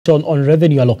on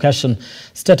revenue allocation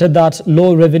stated that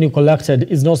low revenue collected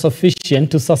is not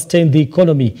sufficient to sustain the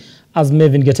economy, as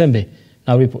Mevin Getembe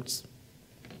now reports.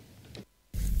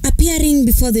 Appearing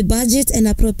before the Budget and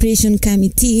Appropriation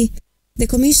Committee, the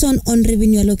Commission on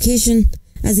Revenue Allocation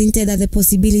has hinted at the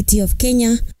possibility of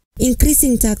Kenya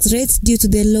increasing tax rates due to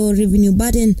the low revenue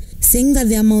burden, saying that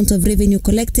the amount of revenue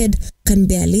collected can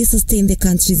barely sustain the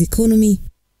country's economy.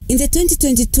 In the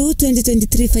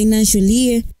 2022-2023 financial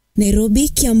year, Nairobi,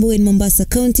 Kiambu and Mombasa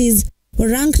counties were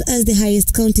ranked as the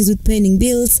highest counties with pending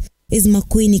bills, as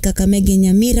Makueni, Kakamega and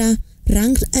Nyamira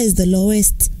ranked as the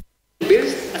lowest.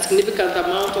 Bills, a significant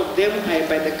amount of them are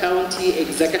by the county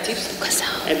executives,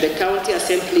 and the county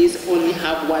assemblies only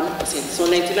have 1%. So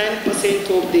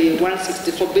 99% of the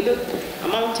 164 billion,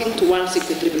 amounting to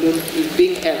 163 billion, is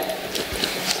being held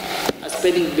as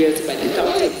pending bills by the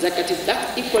county executive.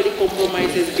 That equally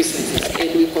compromises businesses,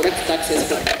 and we correct taxes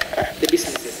for the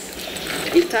businesses.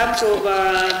 In terms of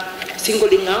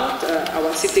singling out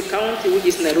our city county, which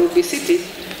is Nairobi City,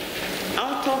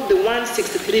 out of the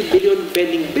 163 billion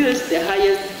pending bills, the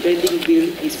highest pending bill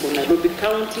is for Nairobi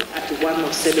County at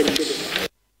 107 billion.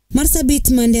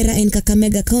 Marsabit, Mandera and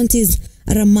Kakamega counties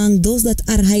are among those that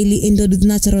are highly endowed with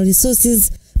natural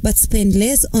resources but spend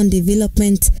less on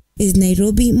development, is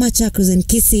Nairobi, Machakos and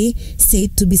Kisii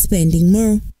said to be spending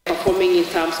more. Performing in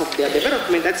terms of their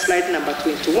development, that's slide number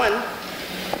 21.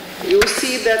 You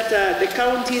see that the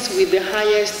counties with the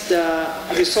highest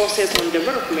resources on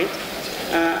development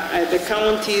are the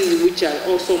counties which are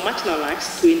also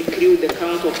marginalized, to include the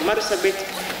county of Marsabit.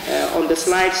 On the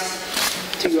slides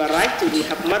to your right, we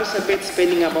have Marsabit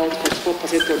spending about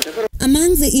 44% of development.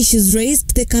 Among the issues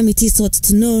raised, the committee sought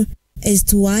to know as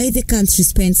to why the country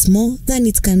spends more than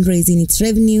it can raise in its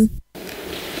revenue.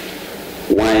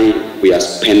 Why we are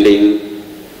spending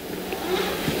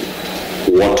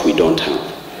what we don't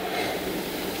have.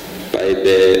 By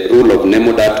the rule of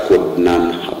Nemodat Code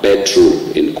non-habet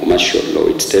rule in commercial law,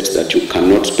 it states that you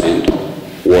cannot spend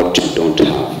what you don't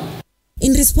have.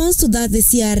 In response to that, the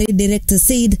CRA director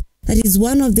said that is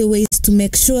one of the ways to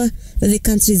make sure that the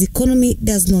country's economy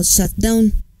does not shut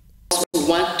down. We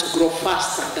want to grow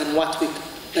faster than what we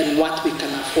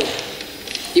can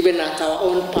afford. Even at our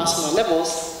own personal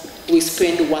levels, we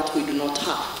spend what we do not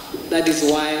have. That is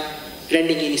why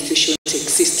lending institutions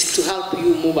exist, to help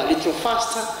you move a little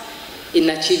faster in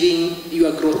achieving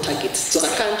your growth targets. So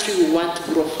a country will want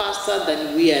to grow faster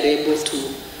than we are able to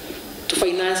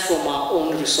finance from our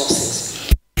own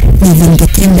resources. Mevin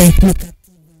Getembe.